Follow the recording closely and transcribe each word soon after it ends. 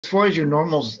as far as your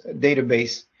normals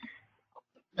database,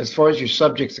 as far as your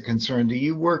subjects are concerned, do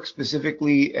you work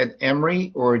specifically at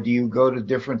Emory or do you go to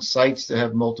different sites that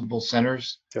have multiple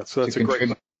centers Yeah, so to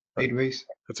contribute to the database?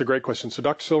 that's a great question. So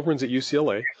Dr. Silverman's at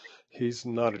UCLA. He's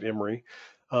not at Emory.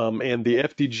 And the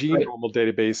FDG Right. normal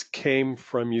database came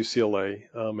from UCLA.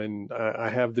 And I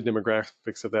have the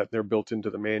demographics of that. They're built into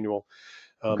the manual.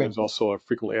 Okay. There's also a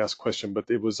frequently asked question, but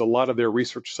it was a lot of their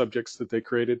research subjects that they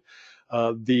created.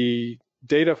 The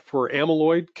data for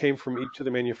amyloid came from each of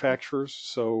the manufacturers.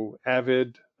 So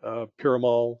Avid,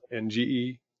 Piramal, and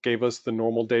GE gave us the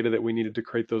normal data that we needed to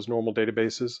create those normal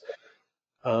databases.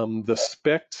 The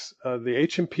specs, the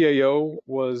HMPAO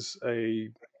was a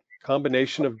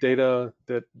combination of data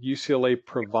that UCLA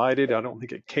provided. I don't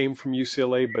think it came from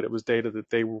UCLA, but it was data that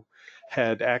they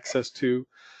had access to.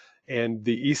 And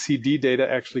the ECD data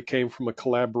actually came from a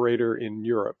collaborator in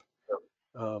Europe.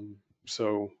 Um,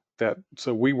 so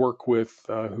so we work with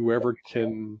whoever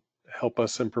can help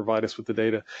us and provide us with the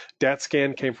data.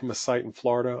 DATScan came from a site in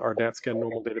Florida. Our DATScan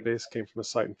normal database came from a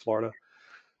site in Florida.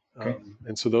 Okay.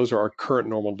 And so those are our current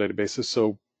normal databases.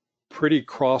 So pretty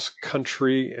cross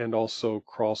country and also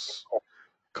cross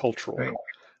cultural. Right.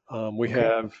 We Okay.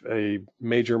 have a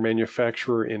major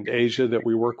manufacturer in Asia that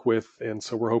we work with, and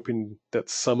so we're hoping that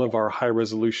some of our high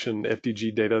resolution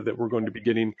FDG data that we're going to be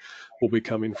getting will be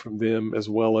coming from them, as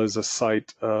well as a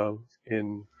site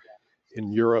in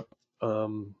Europe,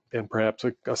 and perhaps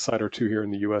a site or two here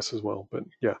in the U.S. as well. But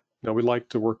yeah, no, we like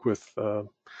to work with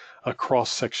a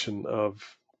cross section of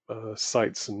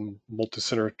sites and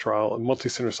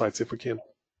multi-center sites if we can.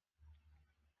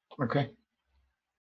 Okay.